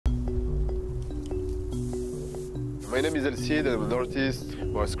My name is Elsid. I'm an artist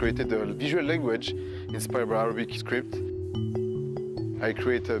who has created a visual language inspired by Arabic script. I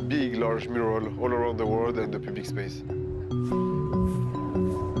create a big, large mural all around the world and the public space.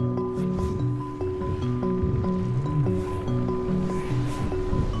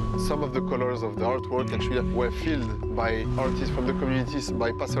 Some of the colors of the artwork actually were filled by artists from the communities,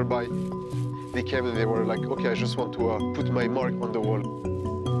 by passerby. They came and they were like, okay, I just want to put my mark on the wall.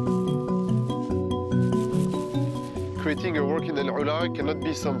 Creating a work in El Ula cannot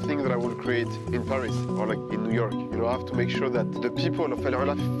be something that I will create in Paris or like in New York. You know, I have to make sure that the people of El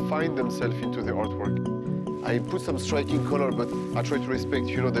Ula find themselves into the artwork. I put some striking color, but I try to respect,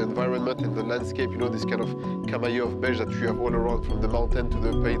 you know, the environment and the landscape, you know, this kind of camailleux of beige that you have all around, from the mountain to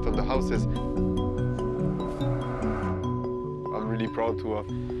the paint on the houses. I'm really proud to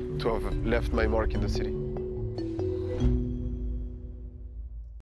have left my mark in the city.